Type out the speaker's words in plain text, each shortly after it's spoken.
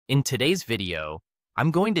In today's video,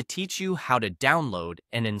 I'm going to teach you how to download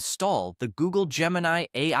and install the Google Gemini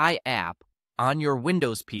AI app on your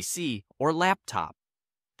Windows PC or laptop.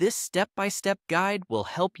 This step-by-step guide will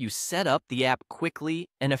help you set up the app quickly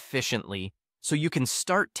and efficiently so you can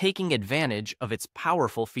start taking advantage of its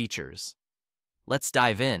powerful features. Let's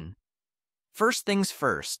dive in. First things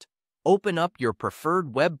first, open up your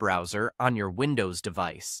preferred web browser on your Windows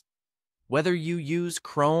device. Whether you use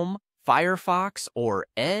Chrome, Firefox, or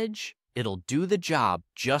Edge, it'll do the job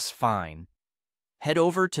just fine. Head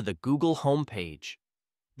over to the Google homepage.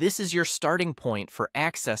 This is your starting point for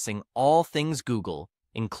accessing all things Google,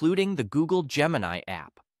 including the Google Gemini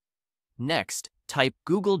app. Next, type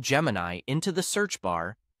Google Gemini into the search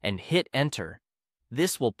bar and hit Enter.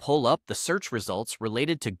 This will pull up the search results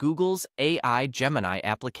related to Google's AI Gemini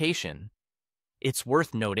application. It's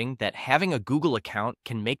worth noting that having a Google account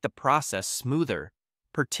can make the process smoother,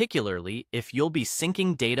 particularly if you'll be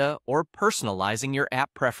syncing data or personalizing your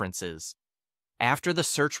app preferences. After the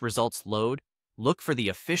search results load, look for the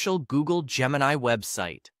official Google Gemini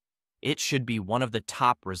website. It should be one of the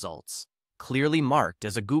top results, clearly marked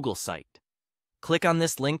as a Google site. Click on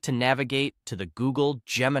this link to navigate to the Google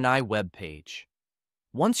Gemini webpage.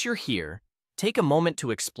 Once you're here, take a moment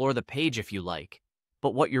to explore the page if you like,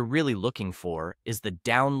 but what you're really looking for is the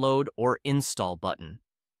download or install button.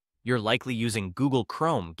 You're likely using Google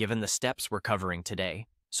Chrome given the steps we're covering today,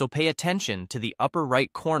 so pay attention to the upper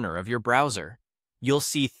right corner of your browser. You'll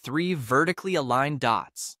see 3 vertically aligned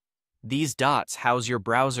dots. These dots house your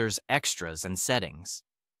browser's extras and settings.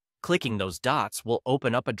 Clicking those dots will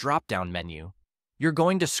open up a drop-down menu. You're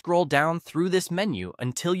going to scroll down through this menu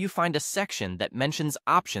until you find a section that mentions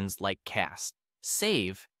options like Cast,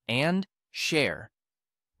 Save, and Share.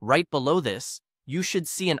 Right below this, you should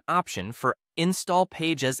see an option for Install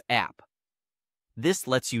Page as App. This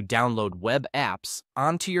lets you download web apps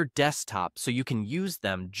onto your desktop so you can use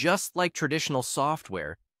them just like traditional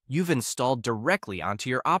software you've installed directly onto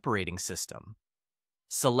your operating system.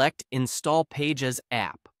 Select Install Page as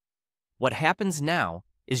App. What happens now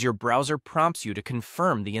is your browser prompts you to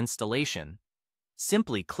confirm the installation.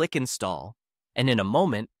 Simply click Install, and in a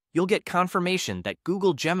moment, you'll get confirmation that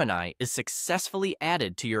Google Gemini is successfully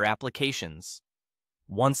added to your applications.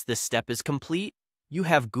 Once this step is complete, you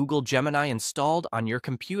have Google Gemini installed on your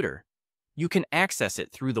computer. You can access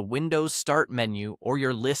it through the Windows Start menu or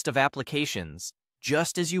your list of applications,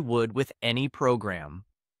 just as you would with any program.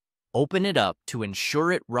 Open it up to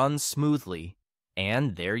ensure it runs smoothly,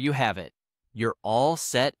 and there you have it. You're all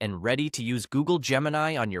set and ready to use Google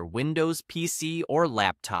Gemini on your Windows PC or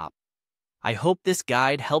laptop. I hope this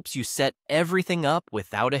guide helps you set everything up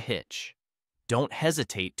without a hitch. Don't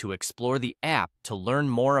hesitate to explore the app to learn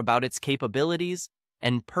more about its capabilities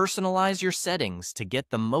and personalize your settings to get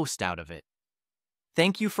the most out of it.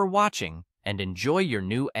 Thank you for watching and enjoy your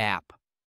new app.